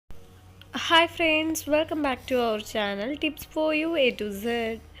Hi friends, welcome back to our channel Tips for You A to Z.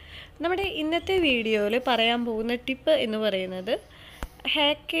 നമ്മുടെ ഇന്നത്തെ വീഡിയോയിൽ പറയാൻ പോകുന്ന ടിപ്പ് എന്ന് പറയുന്നത്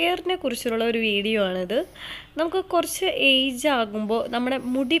ഹെയർ കെയറിനെ കുറിച്ചുള്ള ഒരു വീഡിയോ ആണിത്. നമുക്ക് കുറച്ച് ഏജ് ആകുമ്പോൾ നമ്മുടെ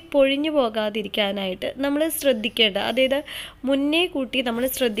മുടി പൊഴിഞ്ഞു പോകാതിരിക്കാനായിട്ട് നമ്മൾ ശ്രദ്ധിക്കേണ്ട, അതായത് മുന്നേ കൂട്ടി നമ്മൾ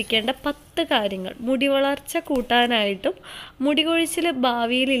ശ്രദ്ധിക്കേണ്ട 10 കാര്യങ്ങൾ, മുടി വളർച്ച കൂട്ടാനായിട്ടും മുടി കൊഴിച്ചിൽ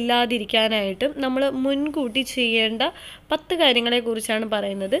ഭാവിയിൽ ഇല്ലാതിരിക്കാനായിട്ടും നമ്മൾ മുൻകൂട്ടി ചെയ്യേണ്ട 10 കാര്യങ്ങളെക്കുറിച്ചാണ്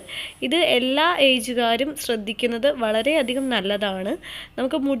പറയുന്നത്. ഇത് എല്ലാ ഏജുകാരും ശ്രദ്ധിക്കുന്നത് വളരെയധികം നല്ലതാണ്.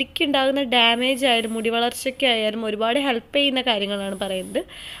 നമുക്ക് മുടിക്കുണ്ടാകുന്ന ഡാമേജ് ആയാലും മുടി വളർച്ചയ്ക്കായാലും ഒരുപാട് ഹെൽപ്പ് ചെയ്യുന്ന കാര്യങ്ങളാണ് പറയുന്നത്.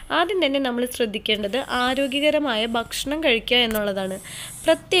 ആദ്യം തന്നെ നമ്മൾ ശ്രദ്ധിക്കേണ്ടത് ആരോഗ്യകരമായ ഭക്ഷണം കഴിക്കുക എന്നുള്ളതാണ്.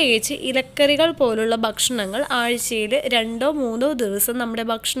 പ്രത്യേകിച്ച് ഇലക്കറികൾ പോലുള്ള ഭക്ഷണങ്ങൾ ആഴ്ചയിൽ 2-3 ദിവസം നമ്മുടെ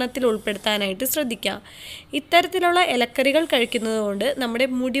ഭക്ഷണത്തിൽ ഉൾപ്പെടുത്താനായിട്ട് ശ്രദ്ധിക്കുക. ഇത്തരത്തിലുള്ള ഇലക്കറികൾ കഴിക്കുന്നത് കൊണ്ട് നമ്മുടെ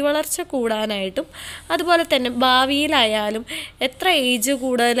മുടി വളർച്ച കൂടാനായിട്ടും അതുപോലെ തന്നെ ഭാവിയിലായാലും എത്ര ഏജ്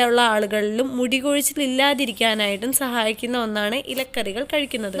കൂടുതലുള്ള ആളുകളിലും മുടി കൊഴിച്ചിലില്ലാതിരിക്കാനായിട്ടും സഹായിക്കുന്ന ഒന്നാണ് ഇലക്കറികൾ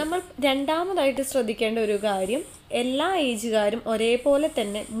കഴിക്കുന്നത്. നമ്മൾ രണ്ടാമതായിട്ട് ശ്രദ്ധിക്കേണ്ട ഒരു കാര്യം, എല്ലാ ഏജുകാരും ഒരേപോലെ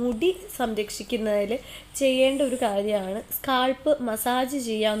തന്നെ മുടി സംരക്ഷിക്കുന്നതിൽ ചെയ്യേണ്ട ഒരു കാര്യമാണ് സ്കാൾപ്പ് മസാജ്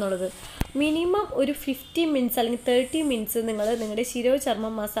ചെയ്യുക എന്നുള്ളത്. മിനിമം ഒരു 50 മിനിറ്റ്സ് അല്ലെങ്കിൽ 30 മിനിറ്റ്സ് നിങ്ങൾ നിങ്ങളുടെ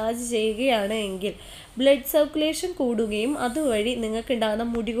ശിരോചർമ്മം മസാജ് ചെയ്യുകയാണ് എങ്കിൽ ബ്ലഡ് സർക്കുലേഷൻ കൂടുകയും അതുവഴി നിങ്ങൾക്കുണ്ടാകുന്ന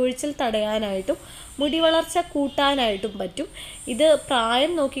മുടി കൊഴിച്ചിൽ തടയാനായിട്ടും മുടി വളർച്ച കൂട്ടാനായിട്ടും പറ്റും. ഇത്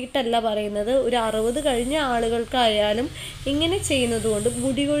പ്രായം നോക്കിയിട്ടല്ല പറയുന്നത്, ഒരു 60 കഴിഞ്ഞ ആളുകൾക്കായാലും ഇങ്ങനെ ചെയ്യുന്നത് കൊണ്ട്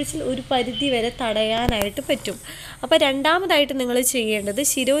മുടി കൊഴിച്ചിൽ ഒരു പരിധി വരെ തടയാനായിട്ട് പറ്റും. അപ്പോൾ രണ്ടാമതായിട്ട് നിങ്ങൾ ചെയ്യേണ്ടത്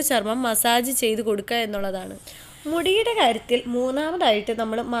ശിരോചർമ്മം മസാജ് ചെയ്ത് കൊടുക്കുക എന്നുള്ളതാണ്. മുടിയുടെ കാര്യത്തിൽ മൂന്നാമതായിട്ട്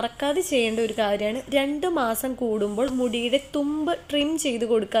നമ്മൾ മറക്കാതെ ചെയ്യേണ്ട ഒരു കാര്യമാണ് 2 മാസം കൂടുമ്പോൾ മുടിയുടെ തുമ്പ് ട്രിം ചെയ്ത്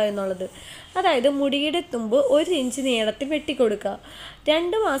കൊടുക്കുക എന്നുള്ളത്. അതായത് മുടിയുടെ തുമ്പ് 1 ഇഞ്ച് നീളത്തിൽ വെട്ടിക്കൊടുക്കുക.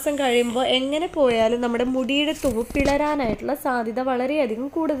 2 മാസം കഴിയുമ്പോൾ എങ്ങനെ പോയാലും നമ്മുടെ മുടിയുടെ തുമ്പ് പിളരാനായിട്ടുള്ള സാധ്യത വളരെയധികം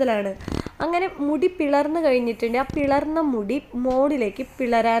കൂടുതലാണ്. അങ്ങനെ മുടി പിളർന്നു കഴിഞ്ഞിട്ടുണ്ടെങ്കിൽ ആ പിളർന്ന മുടി മോഡിലേക്ക്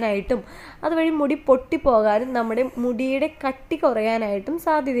പിളരാനായിട്ടും അതുവഴി മുടി പൊട്ടിപ്പോകാനും നമ്മുടെ മുടിയുടെ കട്ടി കുറയാനായിട്ടും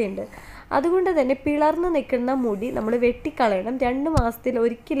സാധ്യതയുണ്ട്. അതുകൊണ്ട് തന്നെ പിളർന്ന് നിൽക്കുന്ന മുടി നമ്മൾ വെട്ടിക്കളയണം. 2 മാസത്തിൽ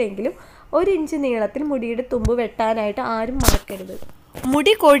ഒരിക്കലെങ്കിലും 1 ഇഞ്ച് നീളത്തിൽ മുടിയുടെ തുമ്പ് വെട്ടാനായിട്ട് ആരും മറക്കരുത്.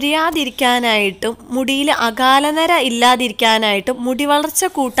 മുടി കൊഴിയാതിരിക്കാനായിട്ടും മുടിയിൽ അകാലനര ഇല്ലാതിരിക്കാനായിട്ടും മുടി വളർച്ച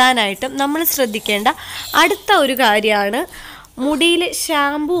കൂട്ടാനായിട്ടും നമ്മൾ ശ്രദ്ധിക്കേണ്ട അടുത്ത ഒരു കാര്യമാണ് മുടിയിൽ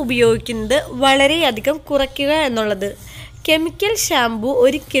ഷാമ്പു ഉപയോഗിക്കുന്നത് വളരെയധികം കുറയ്ക്കുക എന്നുള്ളത്. കെമിക്കൽ ഷാമ്പു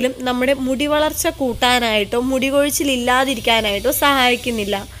ഒരിക്കലും നമ്മുടെ മുടി വളർച്ച കൂട്ടാനായിട്ടോ മുടി കൊഴിച്ചിലില്ലാതിരിക്കാനായിട്ടോ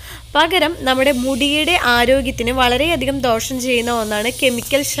സഹായിക്കുന്നില്ല. പകരം നമ്മുടെ മുടിയുടെ ആരോഗ്യത്തിന് വളരെയധികം ദോഷം ചെയ്യുന്ന ഒന്നാണ്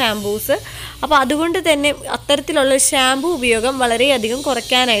കെമിക്കൽ ഷാമ്പൂസ്. അപ്പോൾ അതുകൊണ്ട് തന്നെ അത്തരത്തിലുള്ള ഷാമ്പു ഉപയോഗം വളരെയധികം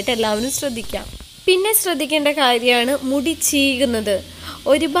കുറയ്ക്കാനായിട്ട് എല്ലാവരും ശ്രദ്ധിക്കാം. പിന്നെ ശ്രദ്ധിക്കേണ്ട കാര്യമാണ് മുടി ചീകുന്നത്.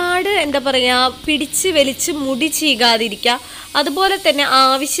 ഒരുപാട് പിടിച്ച് വലിച്ച് മുടി ചീകാതിരിക്കുക. അതുപോലെ തന്നെ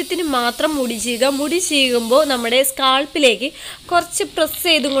ആവശ്യത്തിന് മാത്രം മുടി ചീകുക. മുടി ചീകുമ്പോൾ നമ്മുടെ സ്കാൾപ്പിലേക്ക് കുറച്ച് പ്രസ്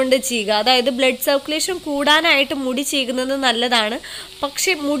ചെയ്തും കൊണ്ട് ചീകുക. അതായത് ബ്ലഡ് സർക്കുലേഷൻ കൂടാനായിട്ട് മുടി ചീകുന്നത് നല്ലതാണ്.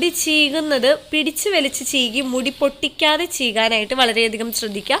 പക്ഷേ മുടി ചീകുന്നത് പിടിച്ച് വലിച്ച് ചീകി മുടി പൊട്ടിക്കാതെ ചീകാനായിട്ട് വളരെയധികം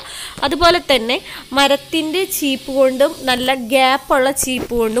ശ്രദ്ധിക്കുക. അതുപോലെ തന്നെ മരത്തിൻ്റെ ചീപ്പ് കൊണ്ടും നല്ല ഗ്യാപ്പുള്ള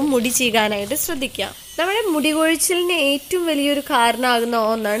ചീപ്പ് കൊണ്ടും മുടി ചീകാനായിട്ട് ശ്രദ്ധിക്കുക. നമ്മുടെ മുടി കൊഴിച്ചിലിന് ഏറ്റവും വലിയൊരു കാരണമാകുന്ന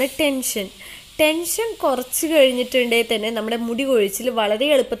ഒന്നാണ് ടെൻഷൻ കുറച്ച് കഴിഞ്ഞിട്ടുണ്ടെങ്കിൽ തന്നെ നമ്മുടെ മുടി കൊഴിച്ചിൽ വളരെ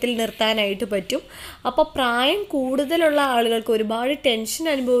എളുപ്പത്തിൽ നിർത്താനായിട്ട് പറ്റും. അപ്പോൾ പ്രായം കൂടുതലുള്ള ആളുകൾക്ക് ഒരുപാട് ടെൻഷൻ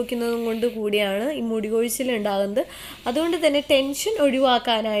അനുഭവിക്കുന്നതും കൊണ്ട് കൂടിയാണ് ഈ മുടി കൊഴിച്ചിൽ ഉണ്ടാകുന്നത്. അതുകൊണ്ട് തന്നെ ടെൻഷൻ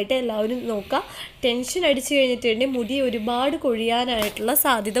ഒഴിവാക്കാനായിട്ട് എല്ലാവരും നോക്കുക. ടെൻഷൻ അടിച്ചു കഴിഞ്ഞിട്ടുണ്ടെങ്കിൽ മുടി ഒരുപാട് കൊഴിയാനായിട്ടുള്ള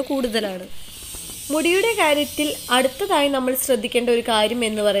സാധ്യത കൂടുതലാണ്. മുടിയുടെ കാര്യത്തിൽ അടുത്തതായി നമ്മൾ ശ്രദ്ധിക്കേണ്ട ഒരു കാര്യം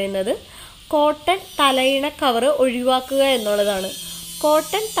എന്ന് പറയുന്നത് കോട്ടൺ തലയിണ കവർ ഒഴിവാക്കുക എന്നുള്ളതാണ്.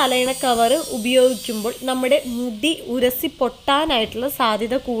 കോട്ടൺ തലയിണ കവർ ഉപയോഗിക്കുമ്പോൾ നമ്മുടെ മുടി ഉരസി പൊട്ടാനായിട്ടുള്ള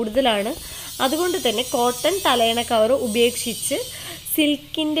സാധ്യത കൂടുതലാണ്. അതുകൊണ്ട് തന്നെ കോട്ടൺ തലയിണ കവർ ഉപേക്ഷിച്ച്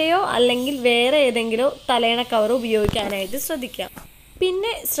സിൽക്കിൻ്റെയോ അല്ലെങ്കിൽ വേറെ ഏതെങ്കിലും തലയിണ കവർ ഉപയോഗിക്കാനായിട്ട് ശ്രദ്ധിക്കാം.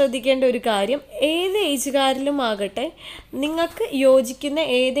 പിന്നെ ശ്രദ്ധിക്കേണ്ട ഒരു കാര്യം, ഏത് ഏജുകാരിലും ആകട്ടെ നിങ്ങൾക്ക് യോജിക്കുന്ന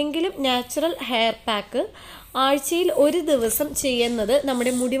ഏതെങ്കിലും നാച്ചുറൽ ഹെയർ പാക്ക് ആഴ്ചയിൽ 1 ദിവസം ചെയ്യുന്നത്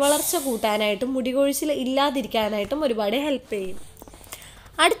നമ്മുടെ മുടി വളർച്ച കൂട്ടാനായിട്ടും മുടി കൊഴിച്ചിൽ ഇല്ലാതിരിക്കാനായിട്ടും ഒരുപാട് ഹെൽപ്പ് ചെയ്യും.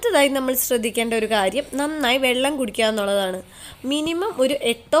 അടുത്തതായി നമ്മൾ ശ്രദ്ധിക്കേണ്ട ഒരു കാര്യം നന്നായി വെള്ളം കുടിക്കുക എന്നുള്ളതാണ്. മിനിമം ഒരു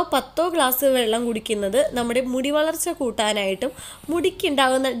 8-10 ഗ്ലാസ് വെള്ളം കുടിക്കുന്നത് നമ്മുടെ മുടി വളർച്ച കൂട്ടാനായിട്ടും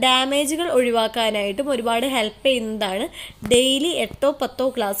മുടിക്കുണ്ടാകുന്ന ഡാമേജുകൾ ഒഴിവാക്കാനായിട്ടും ഒരുപാട് ഹെൽപ്പ് ചെയ്യുന്നതാണ് ഡെയിലി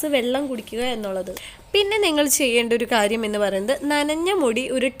 8-10 ഗ്ലാസ് വെള്ളം കുടിക്കുക എന്നുള്ളത്. പിന്നെ നിങ്ങൾ ചെയ്യേണ്ട ഒരു കാര്യം എന്ന് പറയുന്നത് നനഞ്ഞ മുടി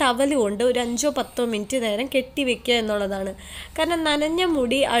ഒരു ടവൽ കൊണ്ട് ഒരു 5-10 മിനിറ്റ് നേരം കെട്ടിവെക്കുക എന്നുള്ളതാണ്. കാരണം നനഞ്ഞ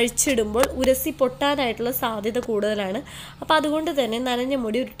മുടി അഴിച്ചിടുമ്പോൾ ഉരസി പൊട്ടാനായിട്ടുള്ള സാധ്യത കൂടുതലാണ്. അപ്പോൾ അതുകൊണ്ട് തന്നെ നനഞ്ഞ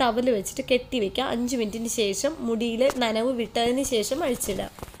മുടി ഒരു ടവൽ വെച്ചിട്ട് കെട്ടിവെക്കുക. 5 മിനിറ്റിന് ശേഷം മുടിയിൽ നനവ് വിട്ടതിന് ശേഷം അഴിച്ചിടുക.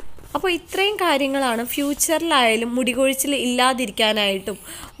 അപ്പോൾ ഇത്രയും കാര്യങ്ങളാണ് ഫ്യൂച്ചറിലായാലും മുടി കൊഴിച്ചിൽ ഇല്ലാതിരിക്കാനായിട്ടും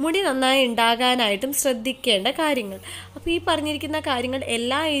മുടി നന്നായി ഉണ്ടാകാനായിട്ടും ശ്രദ്ധിക്കേണ്ട കാര്യങ്ങൾ. അപ്പോൾ ഈ പറഞ്ഞിരിക്കുന്ന കാര്യങ്ങൾ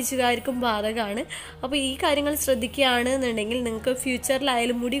എല്ലാ ഏജുകാർക്കും ബാധകമാണ്. അപ്പോൾ ഈ കാര്യങ്ങൾ ശ്രദ്ധിക്കുകയാണെന്നുണ്ടെങ്കിൽ നിങ്ങൾക്ക്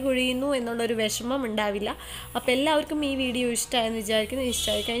ഫ്യൂച്ചറിലായാലും മുടി കൊഴിയുന്നു എന്നുള്ളൊരു വിഷമം ഉണ്ടാവില്ല. അപ്പോൾ എല്ലാവർക്കും ഈ വീഡിയോ ഇഷ്ടമായെന്ന് വിചാരിക്കുന്നു.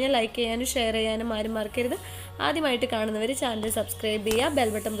 ഇഷ്ടമായി കഴിഞ്ഞാൽ ലൈക്ക് ചെയ്യാനും ഷെയർ ചെയ്യാനും ആരും മറക്കരുത്. ആദ്യമായിട്ട് കാണുന്നവർ ചാനൽ സബ്സ്ക്രൈബ് ചെയ്യുക,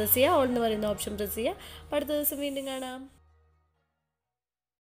 ബെൽ ബട്ടൺ പ്രസ് ചെയ്യുക, ഓൾ എന്ന് പറയുന്ന ഓപ്ഷൻ പ്രസ് ചെയ്യുക. അടുത്ത ദിവസം വീണ്ടും കാണാം.